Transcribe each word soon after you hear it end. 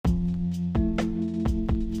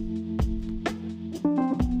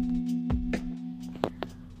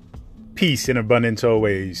Peace in abundance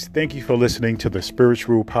always. Thank you for listening to the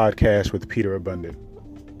Spiritual Podcast with Peter Abundant.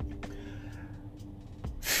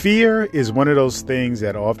 Fear is one of those things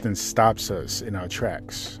that often stops us in our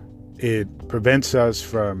tracks. It prevents us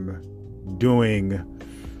from doing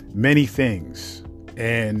many things.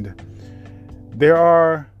 And there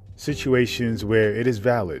are situations where it is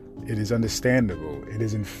valid. It is understandable. It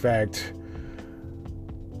is in fact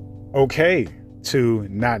okay to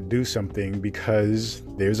not do something because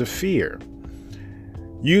there's a fear.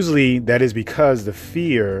 Usually that is because the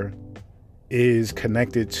fear is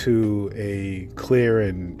connected to a clear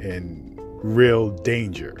and real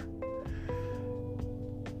danger.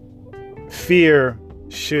 Fear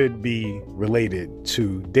should be related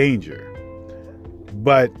to danger.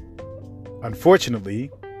 But unfortunately,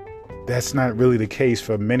 that's not really the case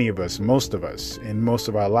for many of us, most of us, in most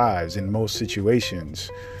of our lives, in most situations.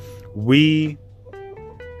 We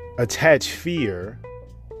attach fear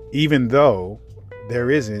even though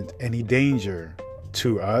there isn't any danger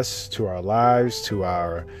to us, to our lives, to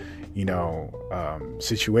our,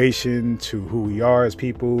 situation, to who we are as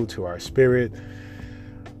people, to our spirit.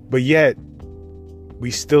 But yet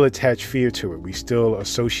we still attach fear to it. We still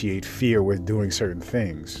associate fear with doing certain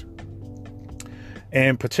things,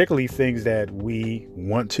 and particularly things that we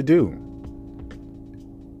want to do.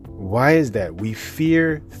 Why is that? We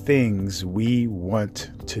fear things we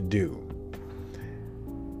want to do.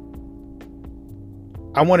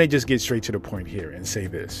 I want to just get straight to the point here and say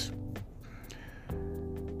this.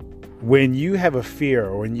 When you have a fear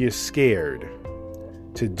or when you're scared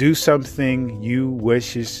to do something you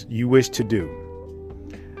wish to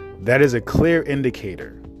do, that is a clear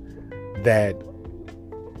indicator that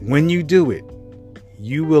when you do it,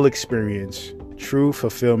 you will experience true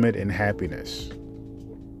fulfillment and happiness.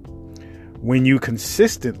 When you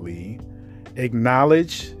consistently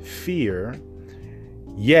acknowledge fear,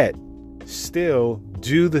 yet still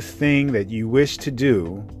do the thing that you wish to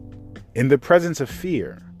do in the presence of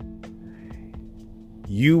fear,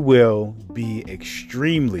 you will be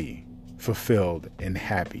extremely fulfilled and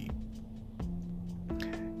happy.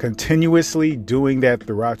 Continuously doing that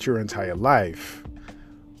throughout your entire life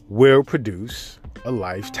will produce a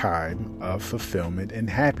lifetime of fulfillment and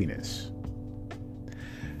happiness.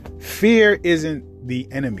 Fear isn't the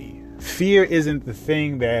enemy. Fear isn't the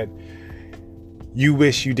thing that you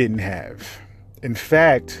wish you didn't have. In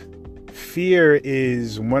fact, fear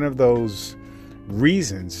is one of those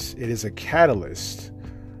reasons. It is a catalyst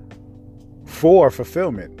for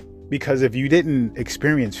fulfillment. Because if you didn't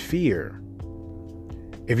experience fear,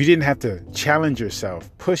 if you didn't have to challenge yourself,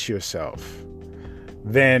 push yourself,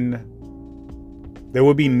 then there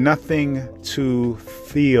will be nothing to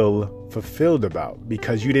feel fulfilled about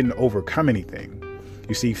because you didn't overcome anything.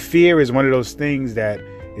 You see, fear is one of those things that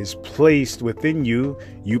is placed within you,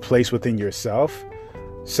 you place within yourself.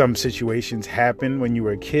 Some situations happened when you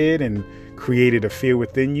were a kid and created a fear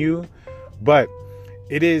within you. But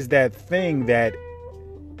it is that thing that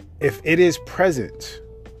if it is present,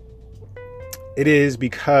 it is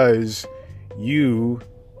because you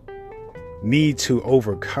need to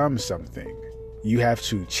overcome something. You have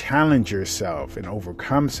to challenge yourself and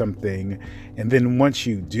overcome something. And then once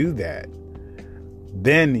you do that,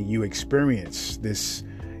 then you experience this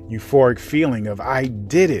euphoric feeling of I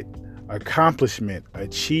did it, accomplishment,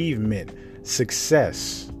 achievement,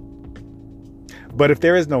 success. But if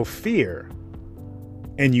there is no fear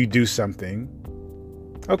and you do something,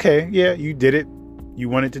 okay, yeah, you did it. You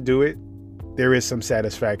wanted to do it. There is some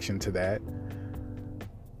satisfaction to that.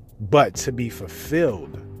 But to be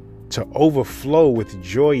fulfilled, to overflow with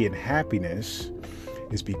joy and happiness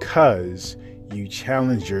is because you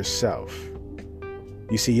challenge yourself.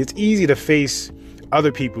 You see, it's easy to face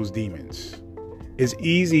other people's demons. It's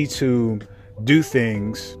easy to do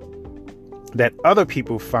things that other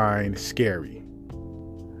people find scary.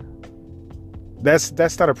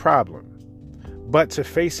 That's not a problem. But to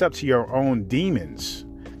face up to your own demons,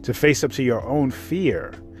 to face up to your own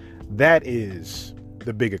fear, that is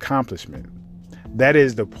the big accomplishment. That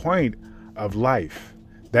is the point of life.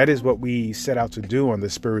 That is what we set out to do on the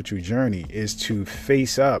spiritual journey, is to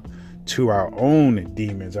face up to our own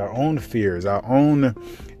demons, our own fears, our own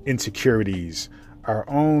insecurities, our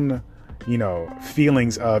own,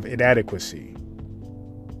 feelings of inadequacy.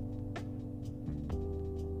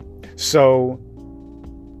 So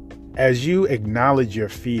as you acknowledge your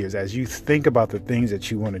fears, as you think about the things that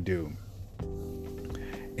you want to do,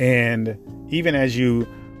 and even as you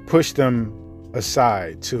push them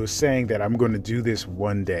aside to saying that I'm going to do this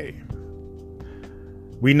one day,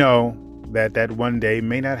 we know that one day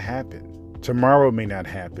may not happen. Tomorrow may not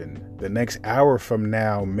happen. The next hour from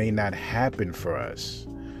now may not happen for us.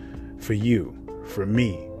 for you, for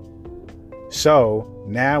me. So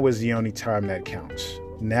now is the only time that counts.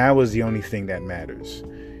 Now is the only thing that matters.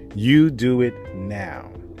 You do it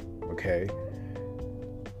now. Okay?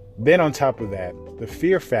 Then on top of that, the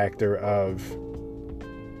fear factor of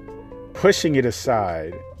pushing it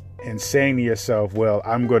aside and saying to yourself, well,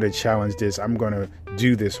 I'm going to challenge this. I'm going to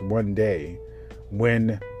do this one day,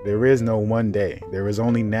 when there is no one day. There is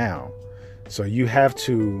only now. So you have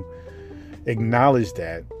to acknowledge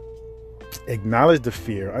that. Acknowledge the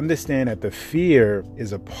fear. Understand that the fear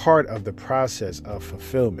is a part of the process of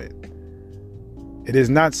fulfillment. It is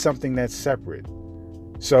not something that's separate.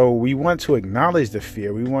 So we want to acknowledge the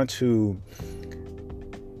fear. We want to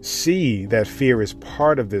see that fear is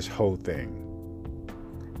part of this whole thing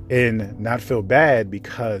and not feel bad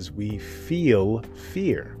because we feel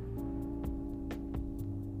fear.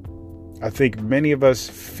 I think many of us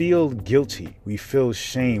feel guilty. We feel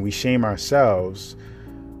shame. We shame ourselves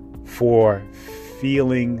for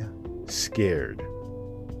feeling scared.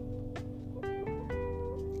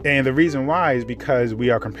 And the reason why is because we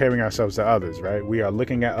are comparing ourselves to others, right? We are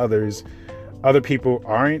looking at others. Other people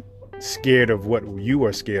aren't scared of what you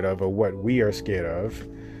are scared of or what we are scared of.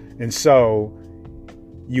 And so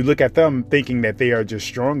you look at them thinking that they are just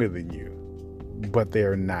stronger than you, but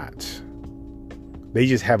they're not. They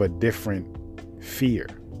just have a different fear.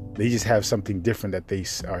 They just have something different that they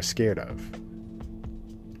are scared of.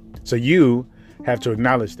 So you have to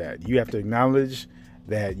acknowledge that. You have to acknowledge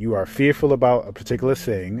that you are fearful about a particular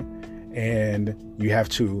thing, and you have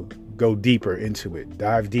to go deeper into it.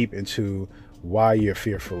 Dive deep into why you're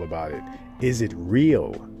fearful about it. Is it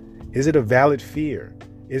real? Is it a valid fear?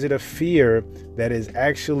 Is it a fear that is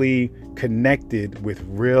actually connected with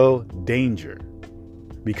real danger?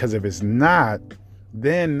 Because if it's not,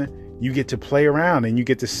 then you get to play around and you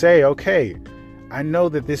get to say, okay, I know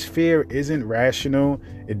that this fear isn't rational.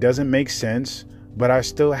 It doesn't make sense, but I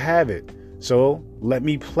still have it. So let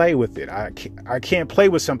me play with it. I can't play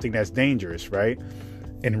with something that's dangerous, right?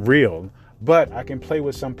 And real, but I can play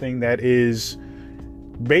with something that is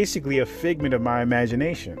basically a figment of my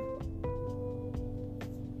imagination.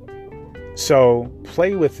 So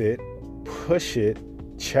play with it, push it,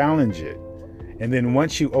 challenge it. And then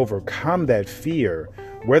once you overcome that fear,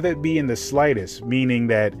 whether it be in the slightest, meaning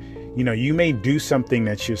that, you may do something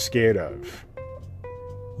that you're scared of,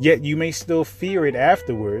 yet you may still fear it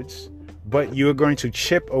afterwards, but you're going to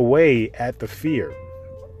chip away at the fear.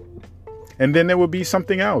 And then there will be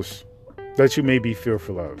something else that you may be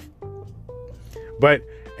fearful of. But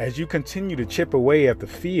as you continue to chip away at the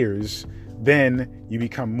fears, then you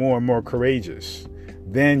become more and more courageous.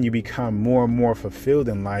 Then you become more and more fulfilled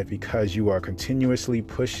in life because you are continuously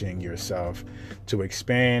pushing yourself to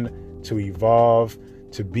expand, to evolve,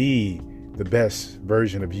 to be the best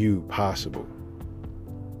version of you possible.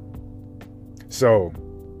 So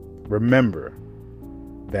remember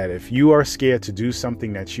that if you are scared to do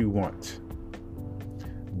something that you want,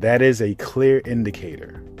 that is a clear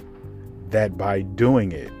indicator that by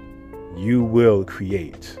doing it, you will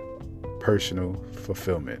create personal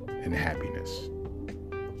fulfillment and happiness.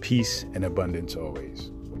 Peace and abundance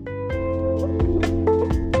always.